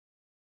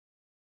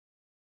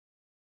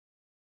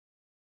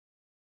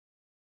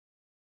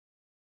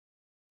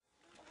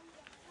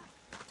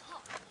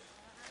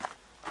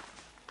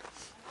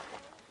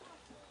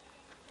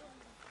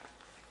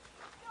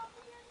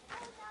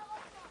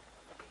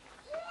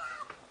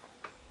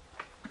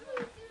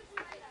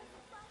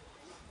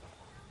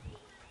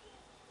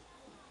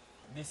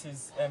this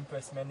is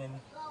Empress Menin,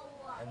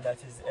 and that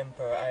is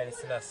Emperor Haile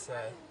Selassie.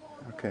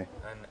 Okay.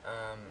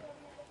 And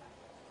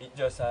it's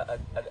just a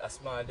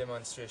small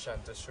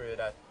demonstration to show you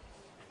that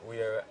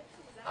where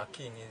a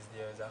king is,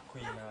 there is a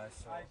queen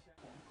also.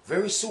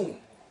 Very soon,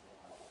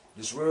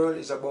 this world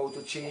is about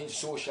to change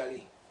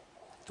socially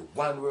to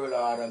one world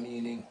order,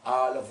 meaning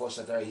all of us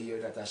that are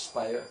here that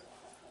aspire.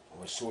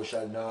 Our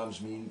social norms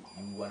mean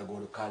you want to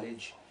go to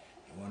college,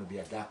 you want to be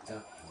a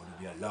doctor, you want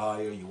to be a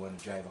lawyer, you want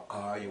to drive a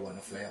car, you want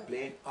to fly a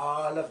plane.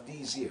 All of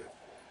these here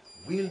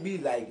will be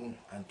likened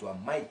unto a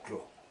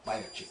micro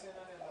biochip.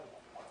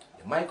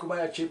 The micro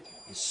biochip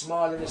is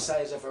small in the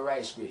size of a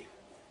rice grain.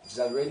 It's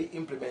already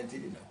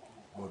implemented,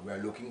 but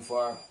we're looking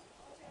for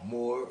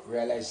more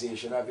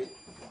realization of it,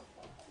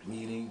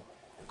 meaning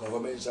the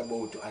government is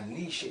about to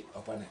unleash it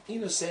upon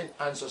innocent,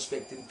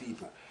 unsuspecting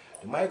people.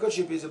 The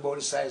microchip is about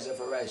the size of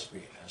a rice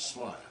grain and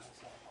smaller.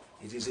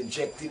 It is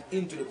injected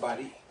into the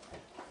body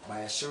by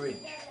a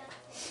syringe.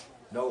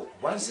 Now,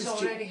 once it's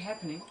already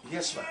happening.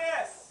 Yes, ma'am.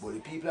 But the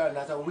people are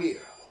not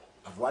aware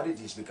of what it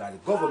is because the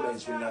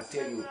governments will not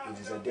tell you it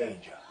is a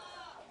danger.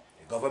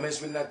 The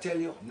governments will not tell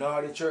you,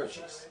 nor the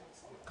churches,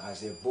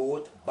 because they're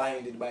both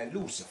binded by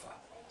Lucifer.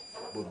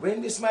 But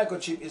when this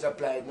microchip is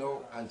applied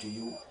now unto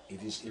you,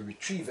 it is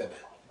irretrievable,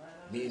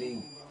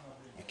 meaning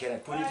you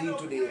cannot put it in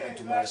today and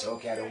tomorrow say,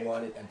 okay, I don't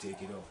want it, and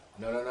take it out.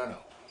 No.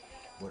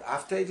 But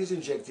after it is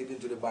injected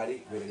into the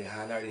body, whether the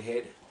hand or the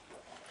head,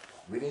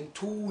 within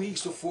 2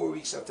 weeks to 4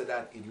 weeks after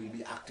that, it will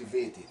be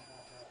activated.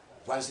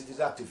 Once it is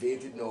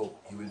activated now,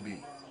 you will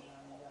be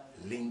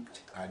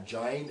linked or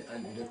joined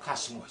in the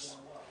cosmos,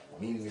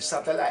 meaning the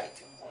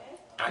satellite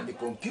and the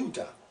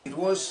computer. It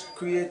was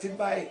created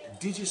by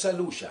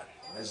DigiSolution.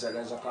 There's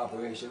a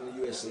corporation in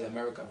the USA,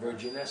 America,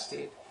 Virginia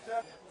State.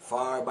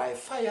 For by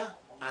fire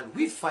and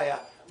with fire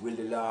will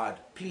the Lord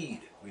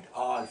plead with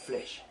all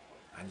flesh,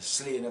 and the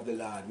slain of the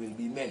Lord will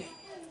be many.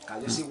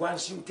 Because you see,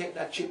 once you take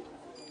that chip,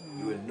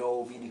 you will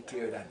now be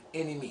declared an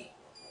enemy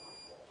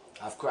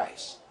of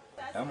Christ.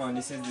 Yeah, man,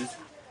 this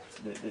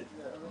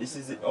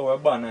is our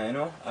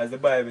banner, as the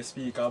Bible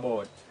speaks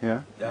about.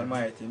 Yeah. The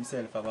Almighty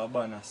Himself have a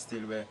banner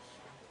still where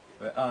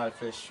all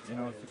flesh,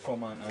 to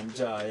come and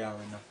joy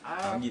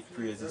and give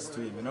praises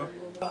to Him,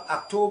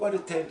 October the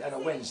 10th on a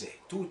Wednesday,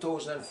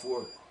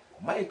 2004,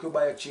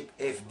 microbiochip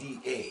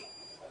FDA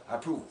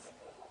approved,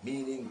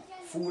 meaning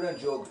Food and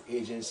Drug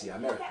Agency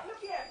America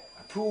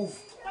approved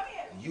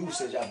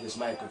usage of this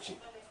microchip.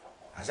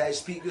 As I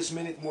speak this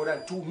minute, more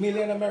than 2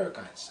 million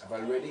Americans have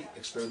already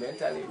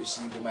experimentally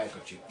received the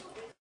microchip.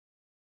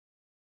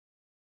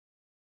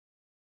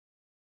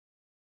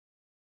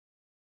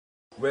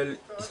 Well,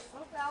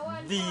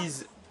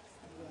 these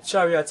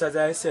chariots, as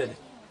I said,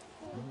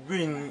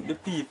 bring the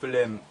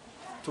people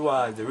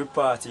towards the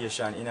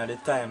repatriation in the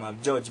time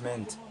of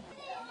judgment.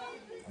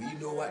 We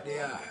know what they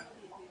are.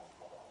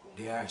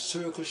 They are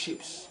circle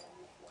ships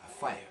of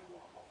fire.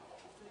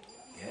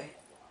 Yeah?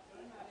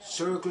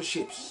 Circle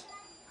ships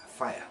of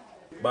fire.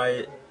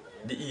 By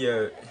the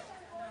year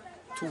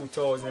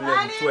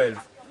 2011-12,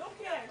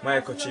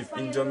 microchip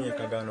in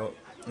Jamaica gonna,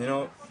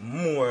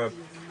 more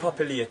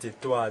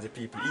populated towards the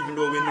people. Even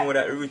though we know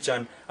that rich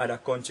and other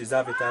countries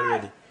have it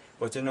already,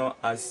 but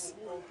as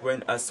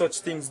such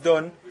things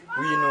done,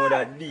 we know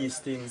that these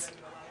things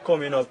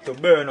coming up to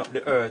burn up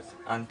the earth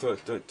and to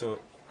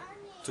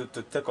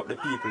take up the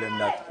people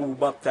that who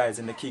baptize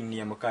in the King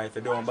name, because if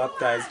you don't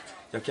baptize,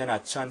 you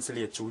cannot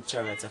translate through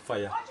chariots of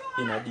fire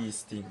in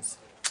these things.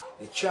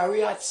 The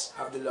chariots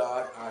of the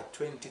Lord are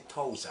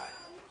 20,000,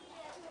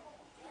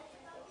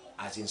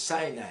 as in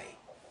Sinai,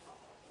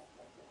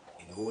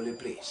 in the holy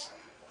place.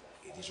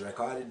 It is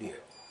recorded there.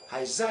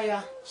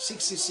 Isaiah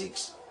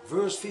 66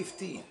 verse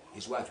 15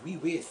 is what we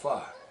wait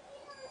for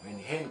when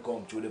the end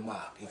come to the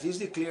mark. It is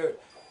declared,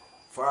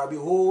 for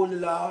behold, the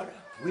Lord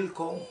will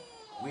come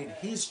with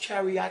His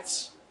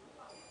chariots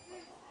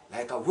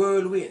like a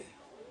whirlwind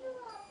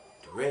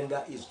to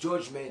render His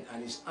judgment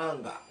and His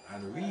anger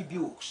and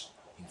rebukes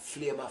in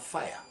flame of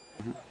fire.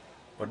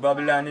 But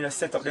Babylon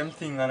set up them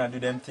thing and do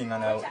them thing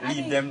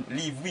and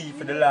leave we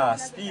for the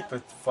last people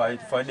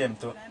for them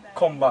to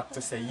come back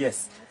to say,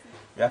 yes,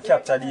 we have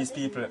captured these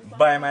people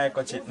by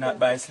microchip, not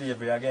by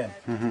slavery again.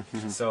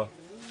 So,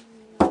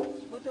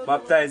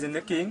 baptizing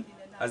the King,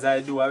 as I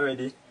do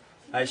already,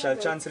 I shall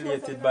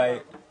translate it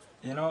by,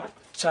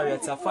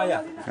 chariots of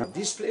fire.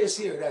 This place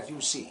here that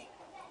you see,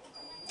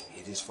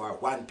 it is for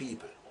one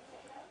people,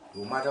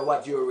 no matter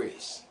what your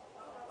race.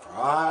 For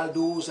all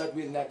those that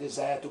will not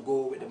desire to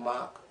go with the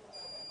mark,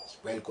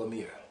 welcome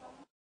here.